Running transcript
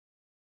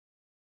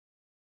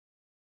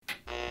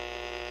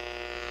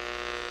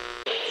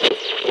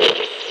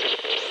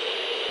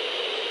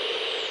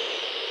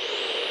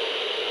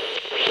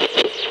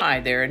Hi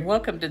there, and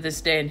welcome to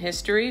this day in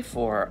history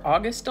for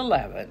August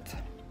 11th.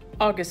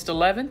 August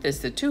 11th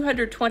is the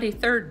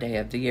 223rd day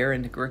of the year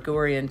in the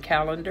Gregorian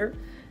calendar,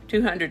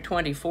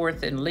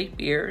 224th in leap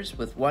years,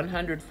 with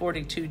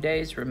 142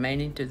 days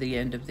remaining to the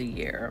end of the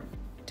year.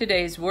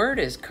 Today's word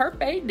is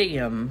Carpe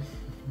Diem.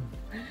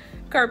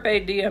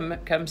 Carpe Diem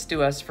comes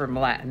to us from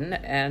Latin,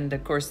 and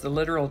of course the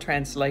literal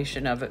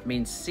translation of it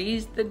means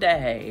seize the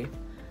day.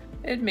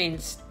 It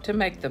means to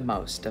make the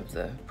most of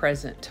the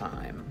present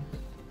time.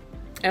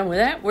 And with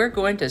that, we're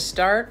going to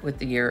start with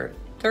the year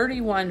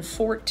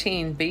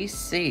 3114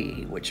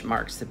 BC, which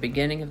marks the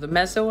beginning of the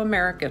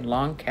Meso-American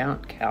Long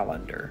Count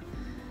Calendar.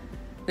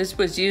 This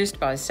was used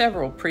by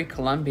several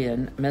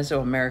pre-Columbian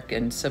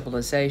Mesoamerican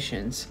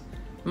civilizations,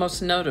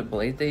 most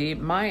notably the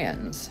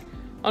Mayans.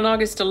 On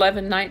August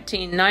 11,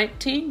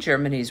 1919,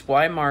 Germany's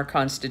Weimar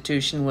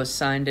Constitution was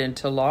signed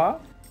into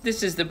law.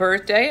 This is the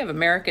birthday of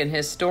American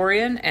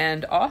historian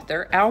and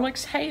author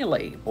Alex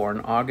Haley,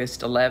 born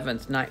August 11,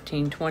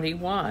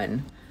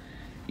 1921.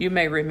 You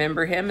may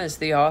remember him as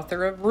the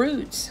author of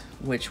Ruth,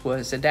 which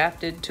was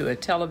adapted to a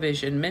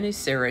television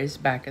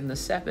miniseries back in the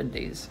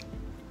 70s.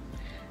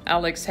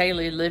 Alex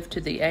Haley lived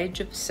to the age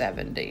of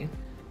 70.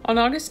 On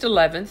August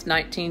 11,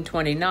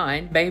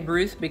 1929, Babe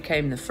Ruth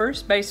became the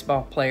first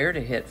baseball player to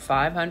hit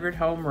 500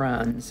 home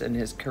runs in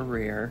his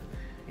career.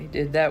 He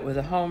did that with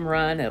a home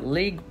run at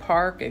League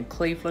Park in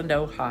Cleveland,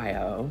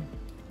 Ohio.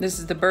 This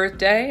is the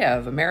birthday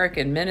of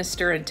American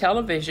minister and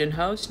television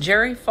host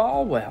Jerry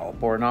Falwell,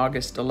 born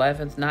August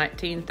 11,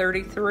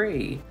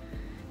 1933.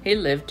 He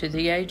lived to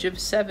the age of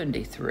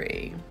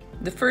 73.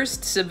 The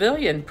first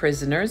civilian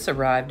prisoners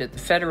arrived at the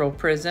federal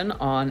prison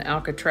on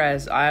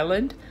Alcatraz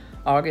Island,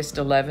 August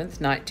 11,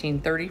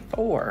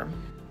 1934.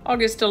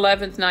 August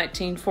 11,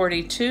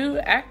 1942,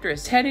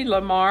 actress Hedy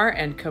Lamar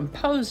and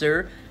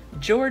composer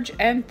George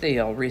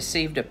Antheil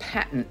received a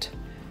patent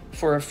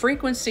for a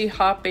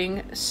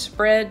frequency-hopping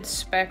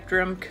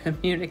spread-spectrum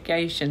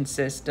communication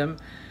system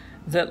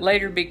that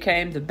later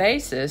became the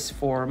basis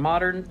for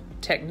modern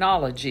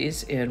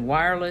technologies in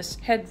wireless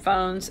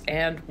headphones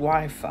and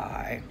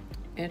Wi-Fi.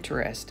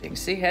 Interesting.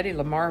 See, Hedy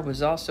Lamar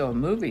was also a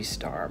movie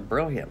star, a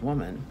brilliant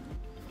woman.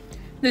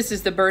 This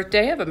is the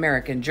birthday of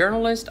American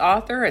journalist,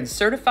 author, and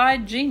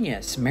certified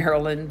genius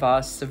Marilyn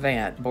Vos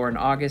Savant, born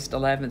August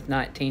 11,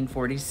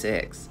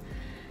 1946.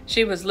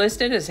 She was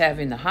listed as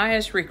having the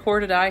highest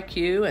recorded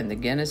IQ in the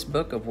Guinness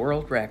Book of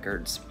World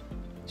Records.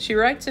 She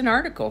writes an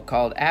article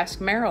called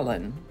Ask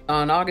Marilyn.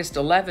 On August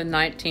 11,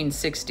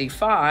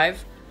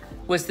 1965,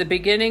 was the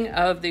beginning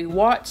of the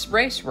Watts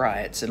race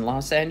riots in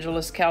Los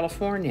Angeles,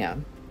 California.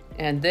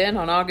 And then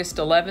on August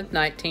 11,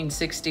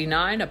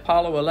 1969,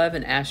 Apollo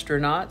 11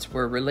 astronauts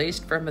were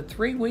released from a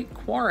 3-week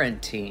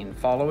quarantine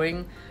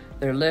following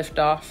their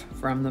liftoff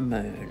from the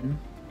moon.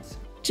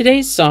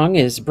 Today's song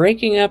is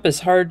Breaking Up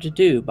is Hard to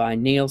Do by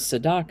Neil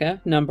Sedaka,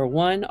 number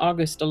 1,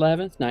 August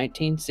 11,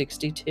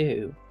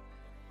 1962.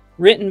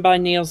 Written by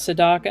Neil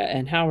Sedaka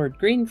and Howard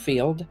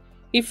Greenfield,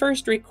 he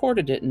first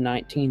recorded it in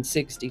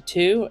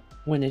 1962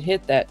 when it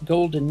hit that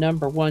golden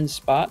number 1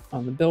 spot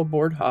on the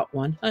Billboard Hot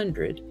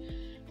 100,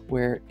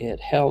 where it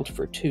held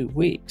for 2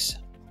 weeks.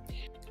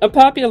 A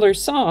popular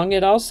song,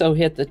 it also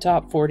hit the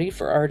top 40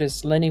 for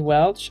artists Lenny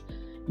Welch,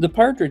 The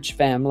Partridge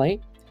Family,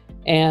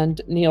 and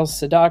Neil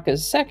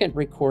Sedaka's second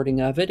recording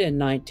of it in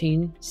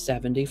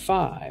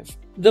 1975.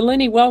 The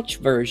Lenny Welch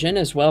version,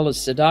 as well as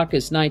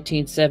Sedaka's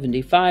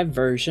 1975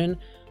 version,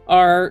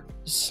 are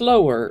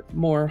slower,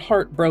 more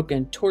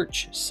heartbroken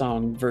torch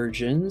song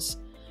versions,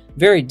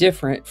 very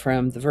different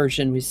from the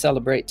version we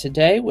celebrate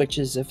today, which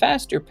is a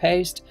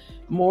faster-paced,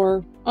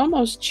 more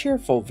almost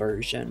cheerful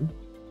version.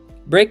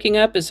 Breaking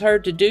Up is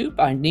Hard to Do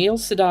by Neil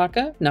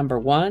Sedaka, number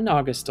 1,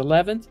 August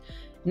 11th,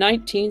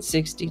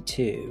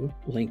 1962.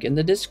 Link in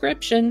the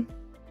description.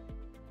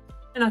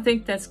 And I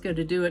think that's going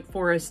to do it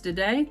for us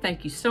today.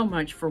 Thank you so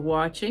much for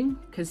watching.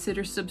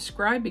 Consider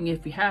subscribing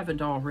if you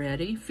haven't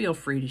already. Feel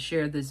free to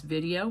share this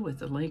video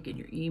with a link in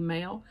your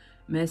email,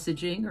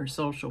 messaging, or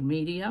social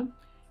media.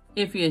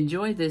 If you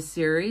enjoy this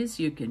series,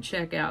 you can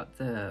check out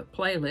the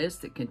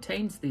playlist that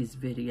contains these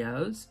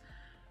videos.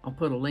 I'll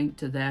put a link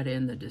to that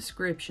in the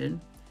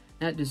description.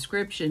 That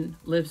description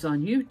lives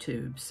on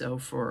YouTube, so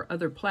for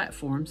other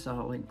platforms,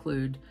 I'll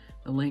include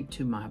a link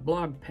to my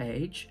blog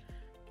page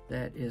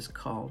that is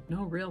called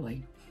No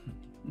Really.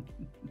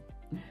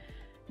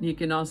 You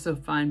can also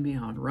find me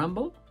on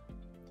Rumble,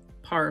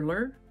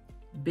 Parler,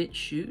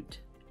 BitChute,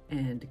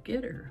 and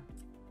Getter.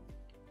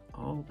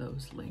 All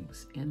those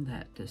links in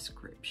that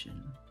description.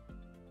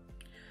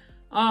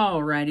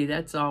 Alrighty,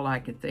 that's all I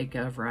can think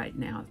of right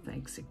now.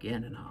 Thanks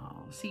again, and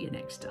I'll see you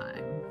next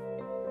time.